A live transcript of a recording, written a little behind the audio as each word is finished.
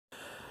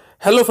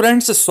Hello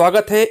friends,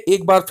 स्वागत है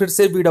एक बार फिर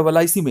से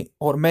BIIC में।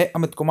 और मैं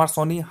अमित कुमार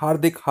सोनी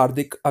हार्दिक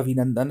हार्दिक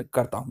अभिनंदन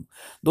करता हूं।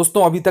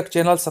 दोस्तों, अभी तक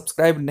चैनल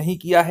सब्सक्राइब नहीं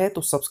किया है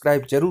तो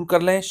सब्सक्राइब जरूर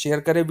कर लें, शेयर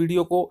करें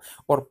वीडियो को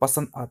और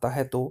पसंद आता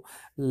है तो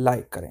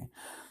लाइक करें।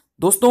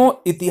 दोस्तों,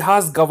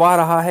 इतिहास गवाह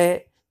रहा है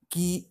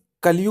कि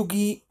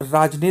कलयुगी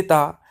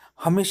राजनेता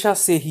हमेशा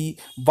से ही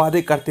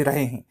वादे करते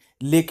रहे हैं,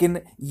 लेकिन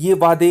ये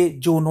वादे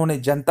जो उन्होंने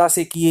जनता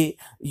से किए,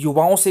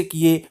 युवाओं से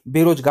किए,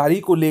 बेरोजगारी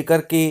को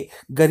लेकर के,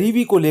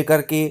 गरीबी को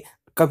लेकर के,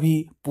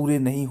 कभी पूरे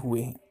नहीं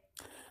हुए हैं।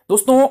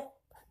 दोस्तों,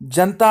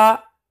 जनता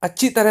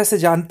अच्छी तरह से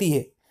जानती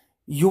है,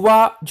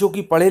 युवा जो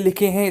कि पढ़े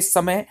लिखे हैं इस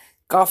समय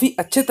काफी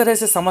अच्छे तरह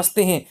से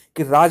समझते हैं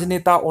कि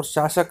राजनेता और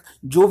शासक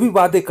जो भी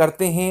वादे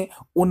करते हैं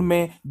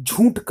उनमें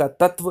झूठ का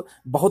तत्व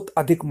बहुत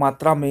अधिक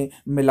मात्रा में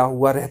मिला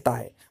हुआ रहता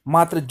है।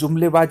 मात्र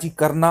जुमलेबाजी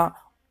करना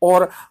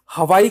और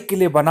हवाई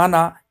किले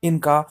बनाना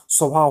इनका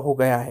स्वभाव हो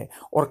गया है।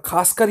 और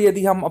खासकर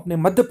यदि हम अपने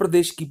मध्य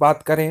प्रदेश की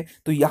बात करें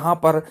तो यहाँ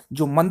पर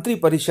जो मंत्री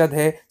परिषद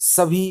है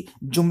सभी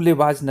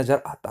जुमलेबाज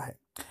नजर आता है।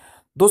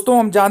 दोस्तों,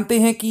 हम जानते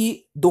हैं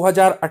कि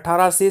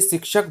 2018 से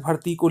शिक्षक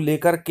भर्ती को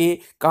लेकर के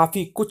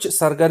काफी कुछ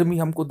सरगर्मी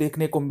हमको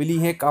देखने को मिली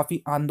है,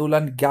 काफी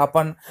आंदोलन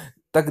ज्ञापन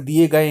तक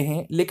दिए गए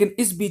हैं, लेकिन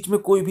इस बीच में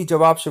कोई भी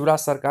जवाब शिवराज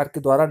सरकार के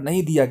द्वारा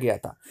नहीं दिया गया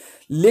था।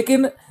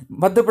 लेकिन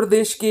मध्य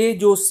प्रदेश के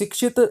जो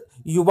शिक्षित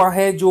युवा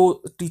हैं,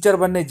 जो टीचर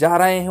बनने जा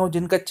रहे हैं और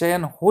जिनका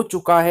चयन हो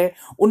चुका है,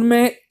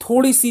 उनमें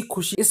थोड़ी सी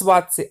खुशी इस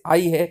बात से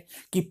आई है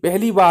कि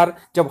पहली बार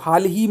जब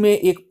हाल ही में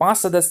एक 5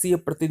 सदस्यीय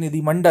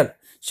प्रतिनिधिमंडल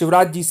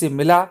शिवराज जी से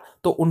मिला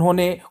तो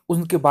उन्होंने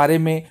उनके बारे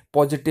में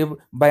पॉजिटिव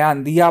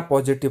बयान दिया,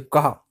 पॉजिटिव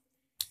कहा।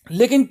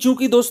 लेकिन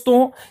चूंकि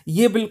दोस्तों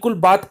ये बिल्कुल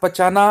बात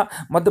पचाना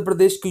मध्य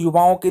प्रदेश के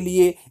युवाओं के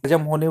लिए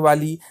हजम होने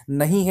वाली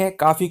नहीं है,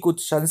 काफी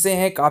कुछ संशय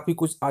हैं, काफी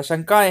कुछ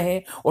आशंकाएं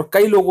हैं और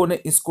कई लोगों ने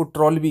इसको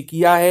ट्रोल भी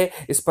किया है,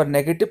 इस पर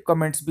नेगेटिव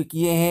कमेंट्स भी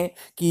किए हैं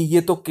कि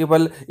ये तो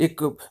केवल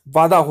एक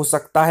वादा हो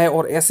सकता है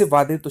और ऐसे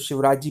वादे तो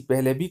शिवराज जी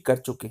पहले भी कर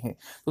चुके हैं।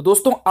 तो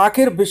दोस्तों,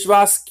 आखिर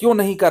विश्वास क्यों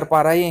नहीं कर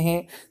पा रहे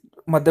हैं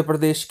मध्य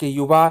प्रदेश के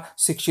युवा,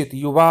 शिक्षित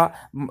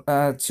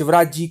युवा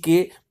शिवराज जी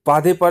के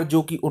वादे पर,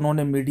 जो कि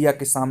उन्होंने मीडिया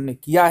के सामने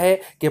किया है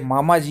कि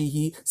मामा जी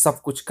ही सब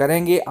कुछ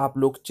करेंगे, आप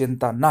लोग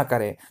चिंता ना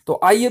करें। तो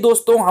आइए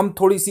दोस्तों, हम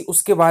थोड़ी सी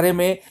उसके बारे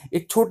में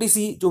एक छोटी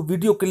सी जो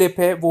वीडियो क्लिप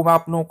है वो मैं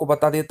आप लोगों को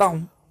बता देता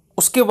हूं।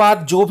 उसके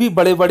बाद जो भी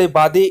बड़े बड़े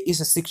वादे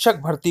इस शिक्षक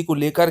भर्ती को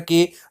लेकर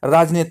के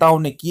राजनेताओं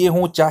ने किए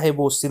हों, चाहे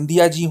वो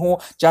सिंधिया जी हों,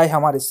 चाहे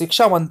हमारे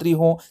शिक्षा मंत्री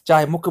हों,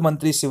 चाहे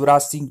मुख्यमंत्री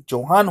शिवराज सिंह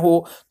चौहान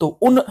हो, तो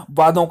उन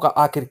वादों का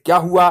आखिर क्या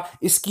हुआ,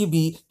 इसकी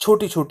भी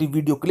छोटी छोटी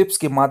वीडियो क्लिप्स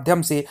के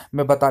माध्यम से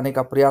मैं बताने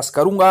का प्रयास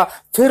करूंगा।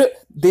 फिर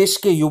देश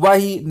के युवा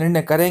ही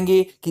निर्णय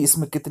करेंगे कि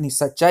इसमें कितनी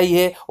सच्चाई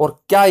है और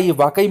क्या ये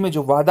वाकई में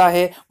जो वादा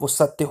है वो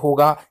सत्य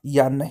होगा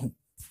या नहीं।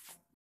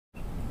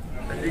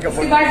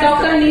 इसके बाद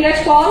डॉक्टर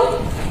नीरज कौल।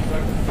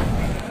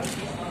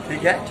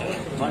 ठीक है,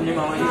 माननीय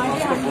मामा जी,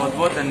 आपका बहुत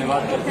बहुत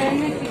धन्यवाद करते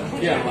हैं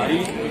कि हमारी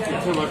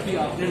शिक्षा भर्ती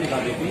आपने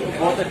निकाली थी,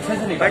 बहुत अच्छे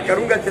से निकाली। मैं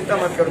करूंगा, चिंता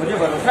मत करो, मुझे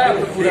भरोसा है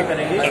आप पूरा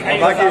करेंगे।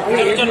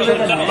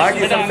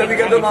 बाकी सबसे भी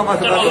कर दो मामा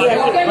से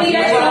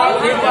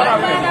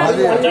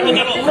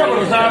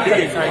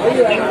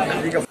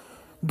बात।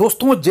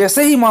 दोस्तों,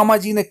 जैसे ही मामा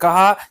जी ने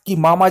कहा कि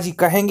मामा जी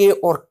कहेंगे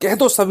और कह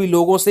दो सभी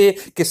लोगों से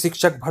कि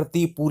शिक्षक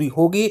भर्ती पूरी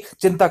होगी,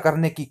 चिंता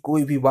करने की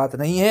कोई भी बात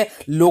नहीं है,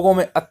 लोगों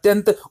में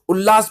अत्यंत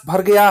उल्लास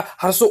भर गया,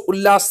 हर्षो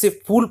उल्लास से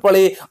फूल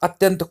पड़े,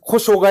 अत्यंत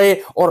खुश हो गए।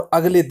 और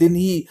अगले दिन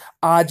ही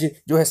आज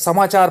जो है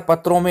समाचार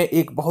पत्रों में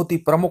एक बहुत ही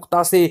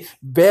प्रमुखता से,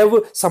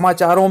 वेब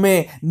समाचारों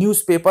में,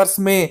 न्यूज़पेपर्स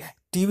में,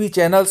 टीवी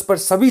चैनल्स पर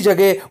सभी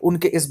जगह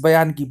उनके इस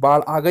बयान की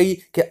बाढ़ आ गई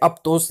कि अब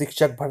तो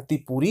शिक्षक भर्ती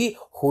पूरी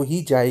हो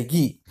ही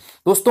जाएगी।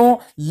 दोस्तों,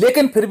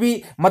 लेकिन फिर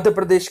भी मध्य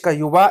प्रदेश का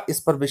युवा इस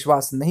पर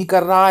विश्वास नहीं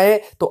कर रहा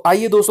है। तो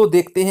आइए दोस्तों,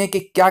 देखते हैं कि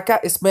क्या क्या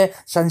इसमें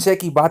संशय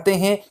की बातें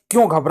हैं,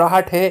 क्यों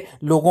घबराहट है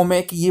लोगों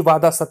में कि ये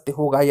वादा सत्य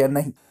होगा या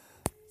नहीं।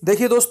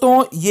 देखिए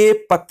दोस्तों, ये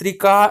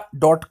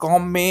पत्रिका.com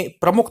में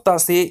प्रमुखता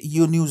से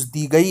ये न्यूज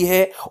दी गई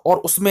है और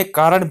उसमें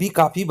कारण भी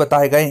काफी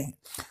बताए गए हैं।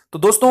 तो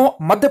दोस्तों,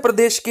 मध्य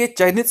प्रदेश के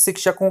चयनित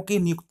शिक्षकों की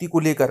नियुक्ति को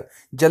लेकर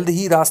जल्द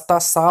ही रास्ता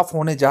साफ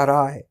होने जा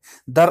रहा है।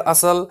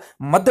 दरअसल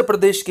मध्य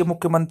प्रदेश के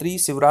मुख्यमंत्री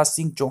शिवराज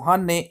सिंह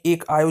चौहान ने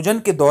एक आयोजन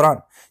के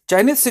दौरान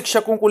चयनित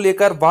शिक्षकों को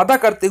लेकर वादा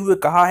करते हुए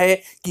कहा है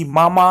कि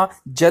मामा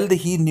जल्द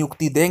ही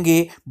नियुक्ति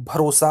देंगे,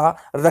 भरोसा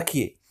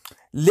रखिए।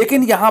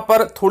 लेकिन यहां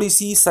पर थोड़ी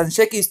सी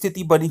संशय की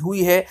स्थिति बनी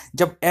हुई है।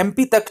 जब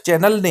एमपी तक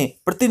चैनल ने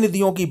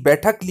प्रतिनिधियों की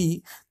बैठक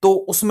ली तो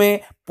उसमें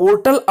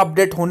पोर्टल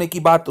अपडेट होने की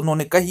बात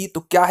उन्होंने कही।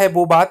 तो क्या है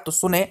वो बात, तो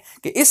सुने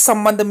कि इस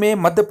संबंध में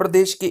मध्य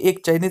प्रदेश के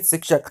एक चयनित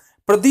शिक्षक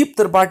प्रदीप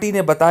त्रिपाठी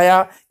ने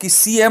बताया कि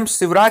सीएम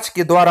शिवराज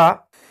के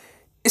द्वारा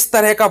इस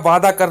तरह का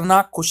वादा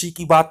करना खुशी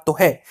की बात तो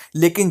है,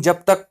 लेकिन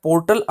जब तक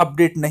पोर्टल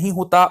अपडेट नहीं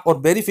होता और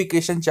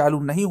वेरिफिकेशन चालू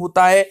नहीं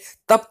होता है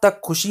तब तक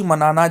खुशी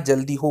मनाना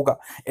जल्दी होगा।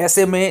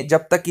 ऐसे में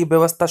जब तक ये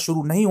व्यवस्था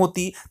शुरू नहीं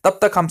होती तब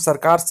तक हम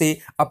सरकार से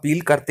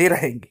अपील करते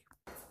रहेंगे।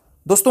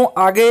 दोस्तों,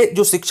 आगे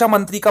जो शिक्षा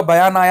मंत्री का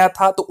बयान आया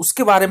था तो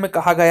उसके बारे में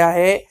कहा गया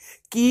है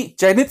कि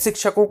चयनित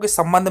शिक्षकों के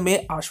संबंध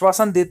में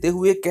आश्वासन देते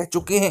हुए कह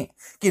चुके हैं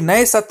कि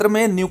नए सत्र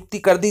में नियुक्ति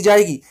कर दी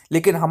जाएगी।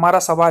 लेकिन हमारा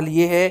सवाल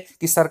यह है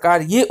कि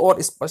सरकार ये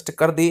और स्पष्ट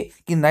कर दे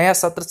कि नया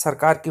सत्र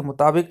सरकार के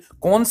मुताबिक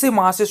कौन से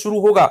माह से शुरू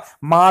होगा,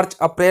 मार्च,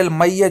 अप्रैल,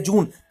 मई या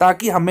जून,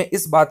 ताकि हमें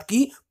इस बात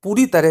की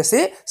पूरी तरह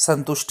से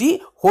संतुष्टि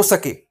हो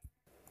सके।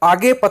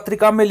 आगे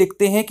पत्रिका में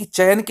लिखते हैं कि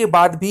चयन के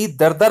बाद भी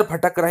दर दर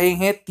भटक रहे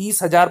हैं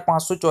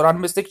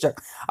 30,594 शिक्षक।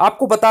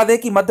 आपको बता दें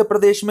कि मध्य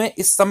प्रदेश में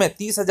इस समय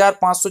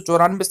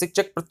 30,594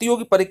 शिक्षक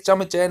प्रतियोगी परीक्षा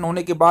में चयन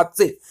होने के बाद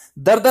से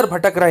दर दर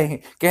भटक रहे हैं।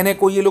 कहने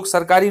को ये लोग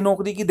सरकारी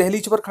नौकरी की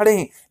दहलीज पर खड़े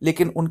हैं,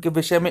 लेकिन उनके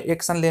विषय में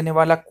एक्शन लेने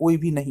वाला कोई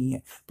भी नहीं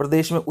है।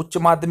 प्रदेश में उच्च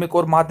माध्यमिक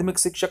और माध्यमिक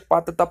शिक्षक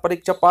पात्रता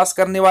परीक्षा पास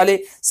करने वाले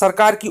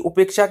सरकार की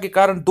उपेक्षा के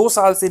कारण 2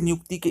 साल से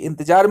नियुक्ति के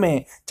इंतजार में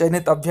हैं।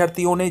 चयनित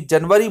अभ्यर्थियों ने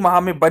जनवरी माह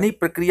में बनी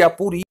प्रक्रिया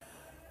पूरी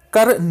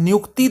कर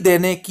नियुक्ति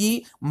देने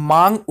की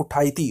मांग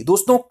उठाई थी।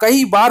 दोस्तों,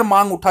 कई बार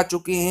मांग उठा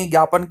चुके हैं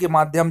ज्ञापन के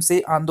माध्यम से,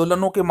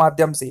 आंदोलनों के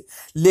माध्यम से,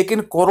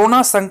 लेकिन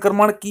कोरोना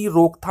संक्रमण की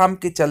रोकथाम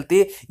के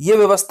चलते यह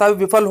व्यवस्था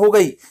विफल हो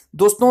गई।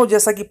 दोस्तों,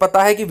 जैसा कि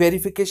पता है कि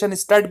वेरिफिकेशन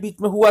स्टार्ट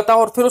बीच में हुआ था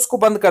और फिर उसको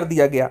बंद कर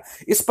दिया गया।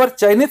 इस पर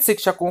चयनित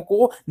शिक्षकों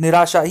को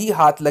निराशा ही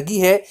हाथ लगी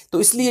है। तो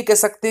इसलिए कह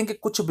सकते हैं कि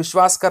कुछ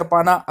विश्वास कर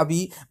पाना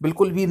अभी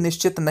बिल्कुल भी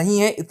निश्चित नहीं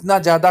है। इतना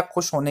ज्यादा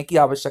खुश होने की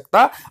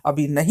आवश्यकता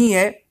अभी नहीं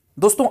है।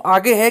 दोस्तों,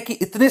 आगे है कि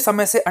इतने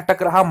समय से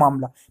अटक रहा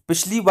मामला।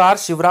 पिछली बार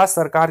शिवराज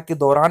सरकार के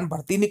दौरान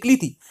भर्ती निकली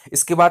थी।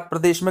 इसके बाद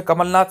प्रदेश में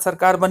कमलनाथ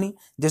सरकार बनी,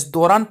 जिस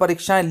दौरान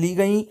परीक्षाएं ली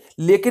गईं,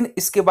 लेकिन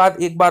इसके बाद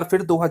एक बार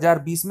फिर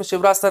 2020 में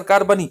शिवराज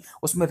सरकार बनी।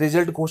 उसमें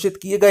रिजल्ट घोषित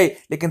किए गए,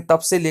 लेकिन तब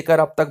से लेकर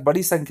अब तक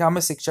बड़ी संख्या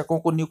में शिक्षकों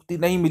को नियुक्ति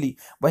नहीं मिली।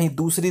 वहीं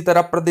दूसरी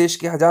तरफ प्रदेश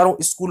के हजारों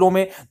स्कूलों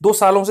में 2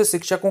 सालों से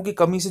शिक्षकों की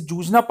कमी से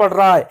जूझना पड़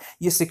रहा है।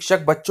 ये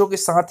शिक्षक बच्चों के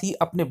साथ ही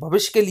अपने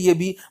भविष्य के लिए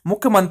भी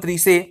मुख्यमंत्री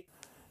से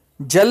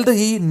जल्द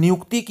ही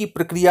नियुक्ति की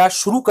प्रक्रिया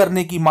शुरू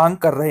करने की मांग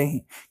कर रहे हैं,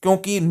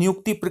 क्योंकि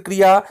नियुक्ति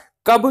प्रक्रिया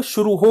कब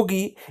शुरू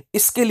होगी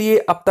इसके लिए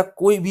अब तक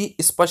कोई भी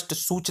स्पष्ट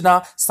सूचना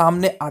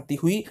सामने आती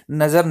हुई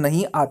नजर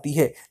नहीं आती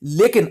है।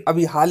 लेकिन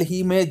अभी हाल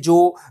ही में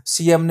जो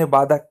सीएम ने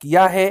वादा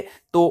किया है,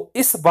 तो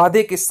इस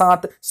वादे के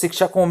साथ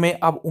शिक्षकों में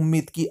अब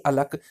उम्मीद की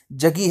अलख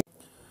जगी है।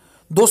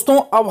 दोस्तों,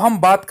 अब हम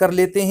बात कर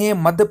लेते हैं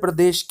मध्य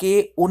प्रदेश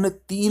के उन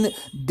 3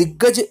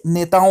 दिग्गज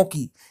नेताओं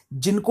की,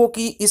 जिनको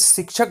कि इस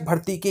शिक्षक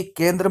भर्ती के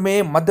केंद्र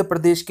में मध्य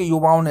प्रदेश के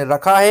युवाओं ने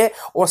रखा है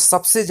और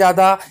सबसे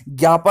ज्यादा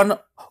ज्ञापन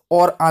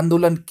और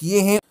आंदोलन किए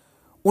हैं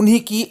उन्हीं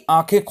की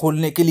आंखें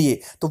खोलने के लिए।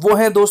 तो वो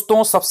है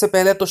दोस्तों, सबसे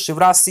पहले तो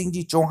शिवराज सिंह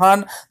जी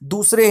चौहान,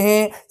 दूसरे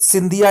हैं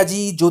सिंधिया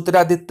जी,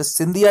 ज्योतिरादित्य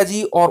सिंधिया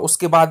जी, और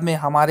उसके बाद में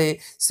हमारे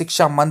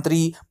शिक्षा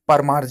मंत्री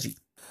परमार जी।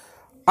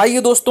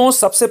 आइए दोस्तों,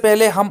 सबसे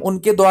पहले हम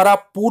उनके द्वारा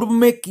पूर्व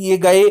में किए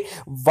गए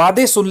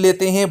वादे सुन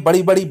लेते हैं,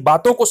 बड़ी बड़ी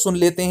बातों को सुन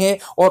लेते हैं,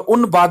 और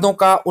उन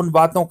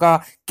बातों का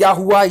क्या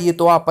हुआ ये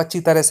तो आप अच्छी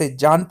तरह से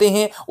जानते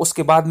हैं।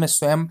 उसके बाद में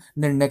स्वयं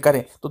निर्णय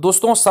करें। तो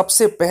दोस्तों,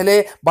 सबसे पहले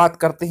बात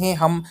करते हैं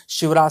हम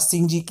शिवराज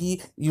सिंह जी की,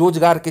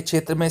 रोजगार के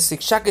क्षेत्र में,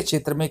 शिक्षा के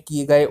क्षेत्र में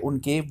किए गए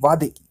उनके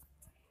वादे की।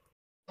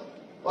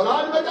 और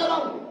आज मैं कह रहा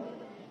हूं,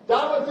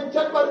 चाहे वो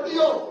शिक्षक भर्ती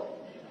हो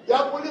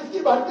या पुलिस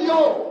की भर्ती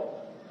हो,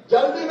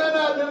 जल्दी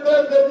मैंने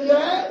निर्देश दे दिए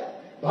हैं,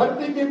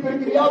 भर्ती की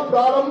प्रक्रिया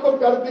प्रारंभ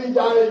कर दी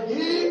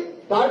जाएगी,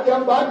 ताकि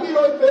हम बाकी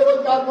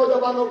बेरोजगार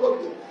नौजवानों को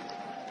भी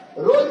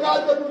रोजगार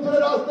के दूसरे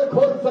रास्ते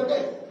खोज सके।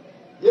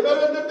 ये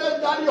मेरे निर्देश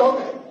जारी हो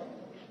गए,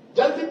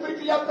 जल्दी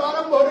प्रक्रिया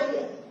प्रारंभ हो रही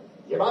है।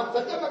 ये बात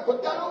सच है, मैं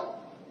खुद कह रहा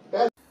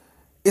हूं।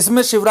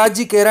 इसमें शिवराज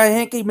जी कह रहे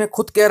हैं कि मैं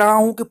खुद कह रहा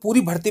हूं कि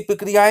पूरी भर्ती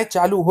प्रक्रियाएं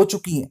चालू हो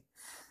चुकी हैं।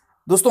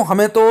 दोस्तों,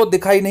 हमें तो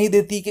दिखाई नहीं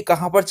देती कि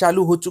कहां पर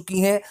चालू हो चुकी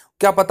हैं,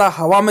 क्या पता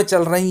हवा में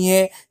चल रही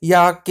हैं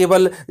या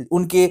केवल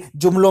उनके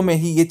जुमलों में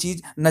ही ये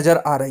चीज नजर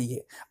आ रही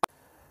है।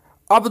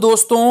 अब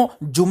दोस्तों,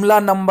 जुमला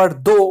नंबर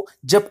 2,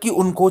 जबकि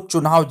उनको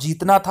चुनाव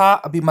जीतना था,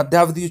 अभी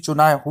मध्यावधि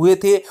चुनाव हुए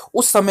थे,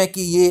 उस समय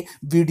की ये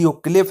वीडियो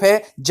क्लिप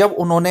है, जब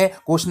उन्होंने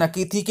घोषणा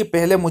की थी कि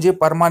पहले मुझे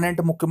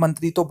परमानेंट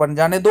मुख्यमंत्री तो बन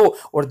जाने दो,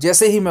 और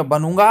जैसे ही मैं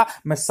बनूंगा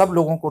मैं सब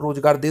लोगों को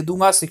रोजगार दे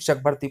दूंगा,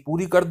 शिक्षक भर्ती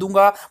पूरी कर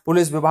दूंगा,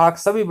 पुलिस विभाग,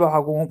 सभी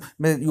विभागों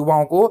में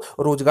युवाओं को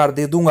रोजगार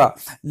दे दूंगा।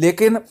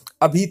 लेकिन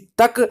अभी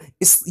तक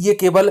ये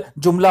केवल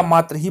जुमला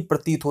मात्र ही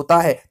प्रतीत होता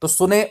है। तो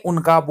सुने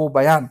उनका वो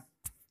बयान।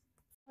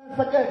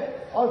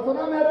 और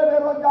सुनो मेरे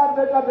बेरोजगार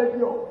बेटा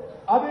बेटियों,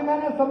 अभी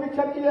मैंने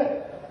समीक्षा की है,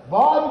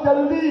 बहुत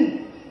जल्दी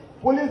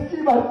पुलिस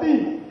की भर्ती,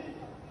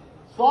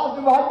 स्वास्थ्य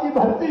विभाग की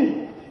भर्ती,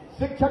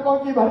 शिक्षकों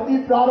की भर्ती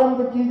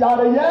प्रारंभ की जा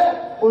रही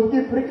है।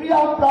 उसकी प्रक्रिया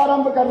हम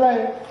प्रारंभ कर रहे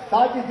हैं,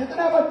 ताकि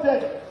जितने बच्चे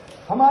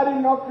हमारी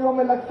नौकरियों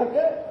में लग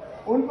सके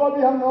उनको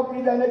भी हम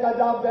नौकरी देने का,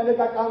 जॉब देने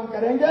का काम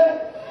करेंगे।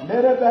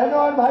 मेरे बहनों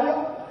और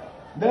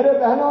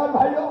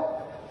भाइयों,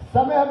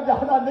 समय अब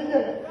ज्यादा नहीं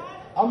है।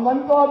 अब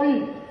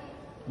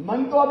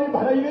मन तो अभी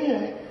भरा ही नहीं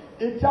है।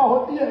 इच्छा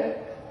होती है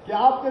कि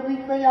आपके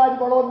बीच में ही आज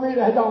बड़ौद में ही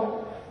रह जाऊं,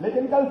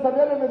 लेकिन कल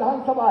सवेरे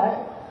विधानसभा है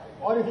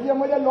और इसलिए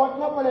मुझे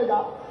लौटना पड़ेगा।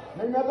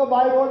 नहीं मैं तो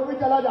बाय रोड भी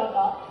चला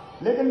जाता,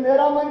 लेकिन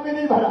मेरा मन भी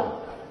नहीं भरा।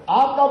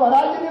 आपका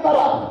भरा कि नहीं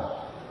भरा?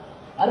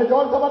 अरे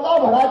जोर से बताओ,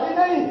 भरा कि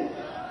नहीं?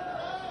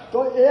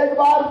 तो एक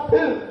बार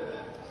फिर,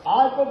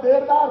 आज तो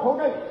देर रात हो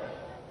गई,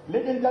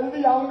 लेकिन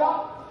जल्दी आऊंगा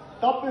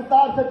तब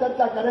विस्तार से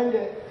चर्चा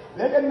करेंगे।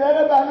 लेकिन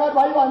मेरे बहनों और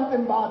भाइयों,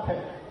 अंतिम बात है,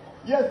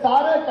 ये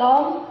सारे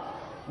काम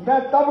मैं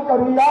तब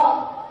करूंगा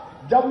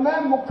जब मैं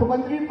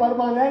मुख्यमंत्री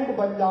परमानेंट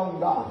बन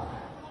जाऊंगा।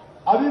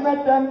 अभी मैं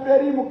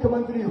टेम्परेरी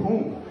मुख्यमंत्री हूं।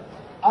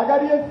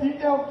 अगर ये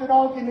सीटें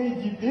उपचुनाव की नहीं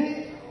जीती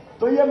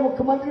तो ये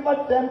मुख्यमंत्री बस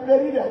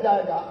टेम्परेरी रह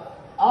जाएगा।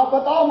 आप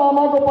बताओ,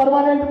 मामा को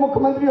परमानेंट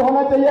मुख्यमंत्री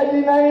होना चाहिए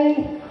कि नहीं?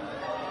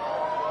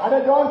 अरे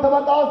जोर से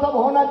बताओ, सब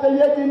होना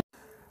चाहिए कि नहीं?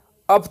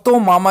 अब तो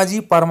मामा जी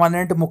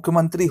परमानेंट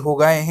मुख्यमंत्री हो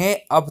गए हैं।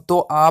 अब तो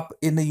आप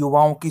इन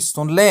युवाओं की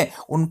सुन लें,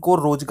 उनको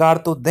रोजगार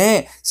तो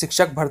दें,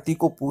 शिक्षक भर्ती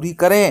को पूरी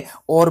करें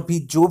और भी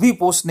जो भी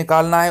पोस्ट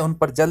निकालना है उन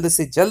पर जल्द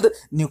से जल्द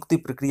नियुक्ति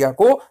प्रक्रिया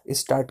को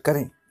स्टार्ट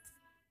करें।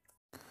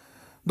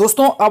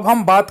 दोस्तों, अब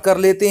हम बात कर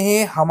लेते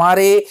हैं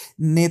हमारे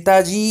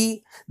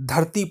नेताजी,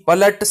 धरती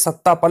पलट,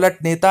 सत्ता पलट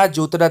नेता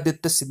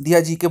ज्योतिरादित्य सिंधिया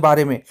जी के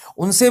बारे में।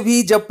 उनसे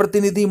भी जब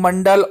प्रतिनिधि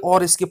मंडल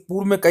और इसके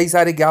पूर्व में कई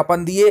सारे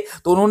ज्ञापन दिए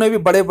तो उन्होंने भी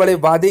बड़े बड़े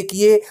वादे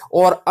किए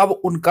और अब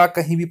उनका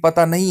कहीं भी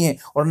पता नहीं है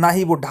और ना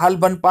ही वो ढाल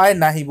बन पाए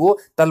ना ही वो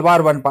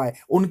तलवार बन पाए।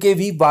 उनके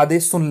भी वादे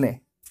सुन लें।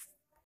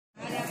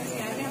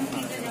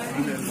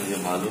 मुझे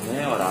मालूम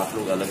है और आप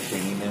लोग अलग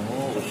श्रेणी में हो,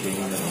 उस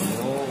श्रेणी में नहीं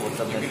हो, वो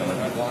सब मैं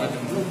समझता हूँ।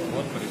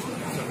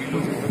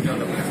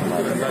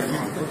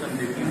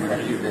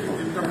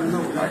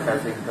 आचार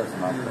संहिता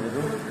समाप्त कर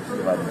दो,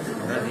 उसके बाद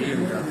ये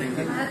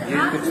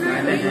कुछ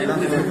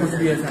कुछ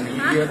भी ऐसा नहीं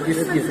है।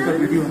 इसका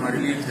वीडियो हमारे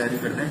लिए जारी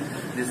कर दें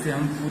जिससे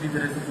हम पूरी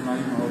तरह से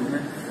चुनावी माहौल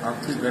में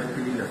आपके घर के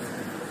लिए लड़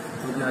सकें।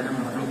 क्योंकि आज हम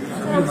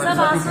सब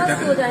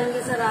आश्वस्त हो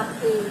जाएंगे सर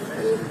आपके।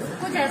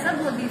 कुछ ऐसा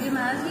बोल दीजिए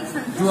महाराज जी,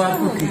 जो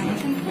आपको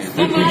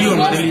वीडियो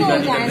हमारे लिए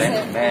जारी कर दें।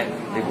 मैं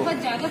देखो,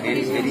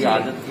 मेरी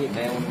आदत है,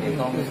 मैं उन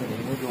नेताओं में से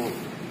नहीं हूँ जो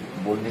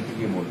बोलने के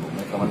लिए बोल दूँ।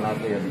 मैं कमलनाथ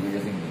या दिग्विजय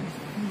सिंह नहीं,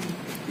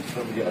 इस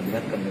पर मुझे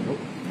अध्ययन करने दो।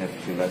 मैं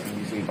शिवराज सिंह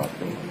जी से ही बात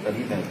करूँ,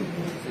 तभी मैं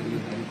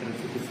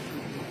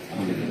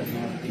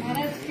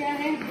महाराज क्या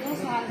है 2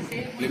 साल से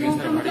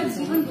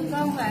जीवन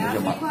रुका हुआ है।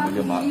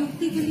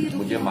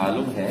 मुझे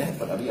मालूम है,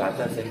 पर अभी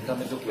आचार संहिता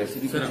में तो वैसे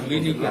भी सर हम भी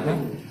नहीं किया है।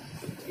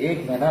 1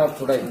 महीना आप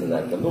थोड़ा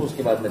इंतजार कर लो,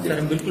 उसके बाद में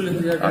सर बिल्कुल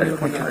इंतजार।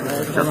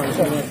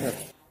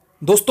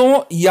 दोस्तों,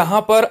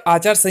 यहां पर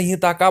आचार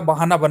संहिता का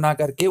बहाना बना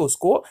करके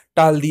उसको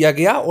टाल दिया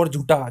गया और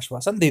झूठा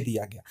आश्वासन दे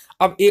दिया गया।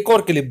 अब एक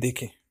और क्लिप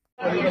देखें।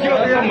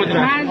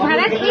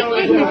 महाराज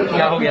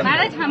क्या हो गया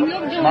महाराज? हम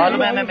लोग जो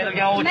मालूम है, मैं मिल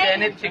गया हूँ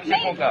चयनित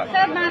शिक्षकों का।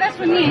 सर महाराज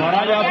सुनिए,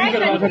 महाराज आप भी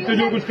करवा सकते हो,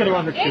 जो कुछ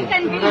करवा सकते हो। एक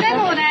कंफ्यूजन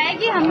हो रहा है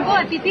कि हमको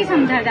अतिथि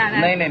समझा जा रहा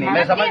है। नहीं,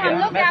 मैं समझ गया,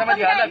 मैं समझ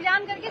गया।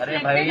 अरे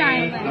भाई,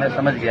 मैं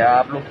समझ गया,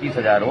 आप लोग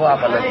 30,000 हो,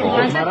 आप अलग हो।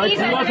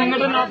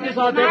 संगठन आपके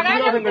साथ है,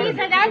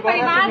 30,000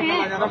 परिवार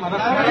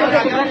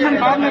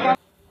है।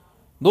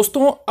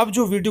 दोस्तों, अब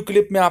जो वीडियो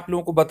क्लिप में आप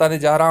लोगों को बताने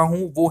जा रहा हूं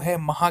वो है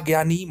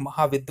महाज्ञानी,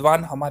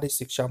 महाविद्वान हमारे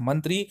शिक्षा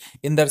मंत्री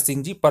इंदर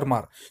सिंह जी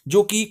परमार,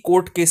 जो कि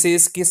कोर्ट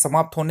केसेस के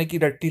समाप्त होने की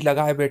रट्टी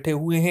लगाए बैठे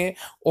हुए हैं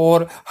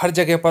और हर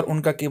जगह पर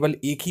उनका केवल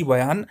एक ही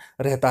बयान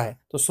रहता है।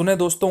 तो सुने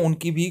दोस्तों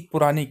उनकी भी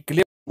पुरानी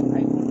क्लिप।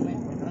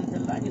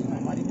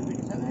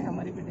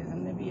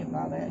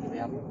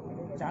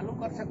 चालू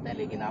कर सकते हैं,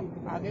 लेकिन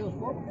आप आगे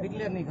उसको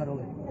डिक्लेयर नहीं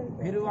करोगे,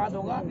 फिर विवाद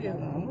होगा।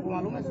 हमको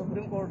मालूम है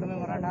सुप्रीम कोर्ट में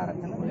मराठा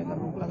आरक्षण को लेकर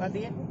रोक लगा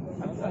दिए।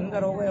 अब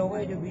अंदर हो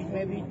गए जो बीच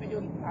में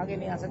जो आगे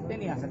नहीं आ सकते,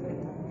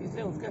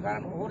 इसलिए उसके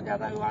कारण और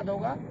ज्यादा विवाद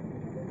होगा,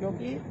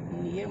 क्योंकि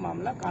ये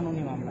मामला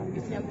कानूनी मामला।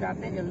 इसलिए हम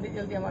चाहते हैं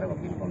जल्दी हमारे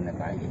वकील को हमने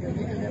कहा है कि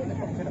जल्दी अपने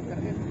पक्ष रख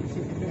करके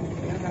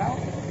क्लियर कराओ।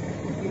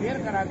 क्लियर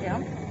करा के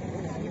हम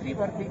सीधी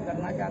भर्ती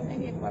करना चाहते हैं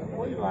कि एक बार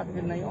कोई विवाद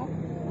फिर नहीं हो।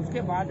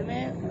 उसके बाद में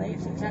नई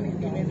शिक्षा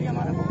नीति में भी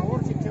हमारे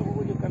और शिक्षकों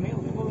को जो कमी है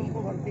उसको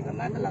उनको भर्ती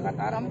करना है। तो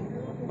लगातार हम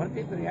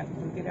भर्ती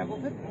प्रक्रिया को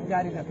फिर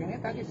जारी रखेंगे,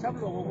 ताकि सब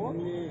लोगों को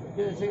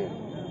जैसे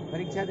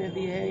परीक्षा दे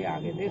दी है या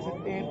आगे दे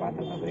सकते हैं,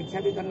 पात्रता परीक्षा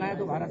भी करना है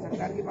तो भारत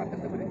सरकार की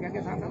पात्रता परीक्षा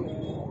के साथ हम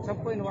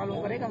सबको इन्वॉल्व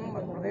करेंगे। हम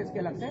मध्य प्रदेश के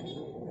अलग से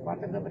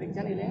पात्रता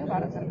परीक्षा नहीं लेंगे,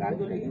 भारत सरकार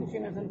जो लेगी उसी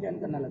में हम चयन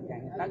करना लग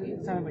जाएंगे, ताकि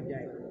समय बच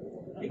जाएगा।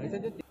 ठीक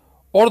है।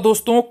 और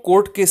दोस्तों,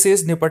 कोर्ट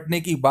केसेस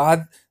निपटने की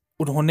बाद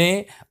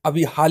उन्होंने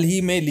अभी हाल ही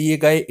में लिए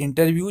गए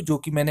इंटरव्यू, जो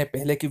कि मैंने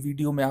पहले के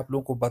वीडियो में आप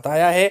लोगों को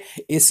बताया है,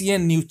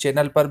 एसीएन न्यूज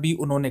चैनल पर भी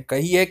उन्होंने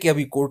कही है कि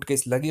अभी कोर्ट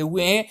केस लगे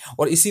हुए हैं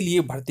और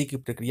इसीलिए भर्ती की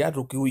प्रक्रिया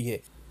रुकी हुई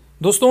है।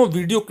 दोस्तों,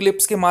 वीडियो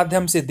क्लिप्स के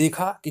माध्यम से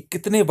देखा कि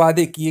कितने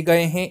वादे किए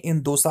गए हैं इन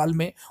 2 साल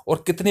में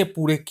और कितने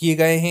पूरे किए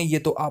गए हैं, ये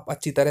तो आप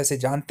अच्छी तरह से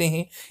जानते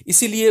हैं।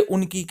 इसीलिए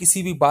उनकी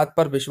किसी भी बात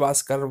पर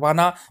विश्वास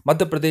करवाना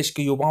मध्य प्रदेश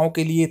के युवाओं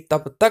के लिए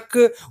तब तक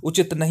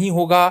उचित नहीं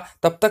होगा,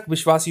 तब तक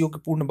विश्वास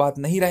योग्यपूर्ण बात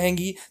नहीं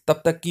रहेंगी,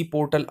 तब तक कि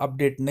पोर्टल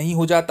अपडेट नहीं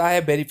हो जाता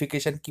है,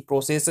 वेरिफिकेशन की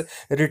प्रोसेस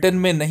रिटर्न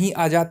में नहीं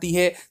आ जाती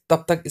है,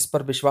 तब तक इस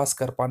पर विश्वास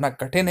कर पाना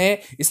कठिन है।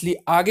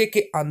 इसलिए आगे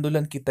के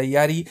आंदोलन की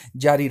तैयारी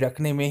जारी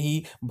रखने में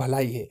ही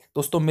भलाई है।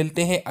 दोस्तों, मिलते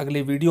हैं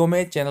अगले वीडियो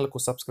में। चैनल को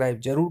सब्सक्राइब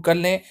जरूर कर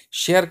लें,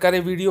 शेयर करें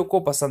वीडियो को,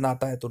 पसंद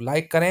आता है तो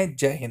लाइक करें।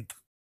 जय हिंद।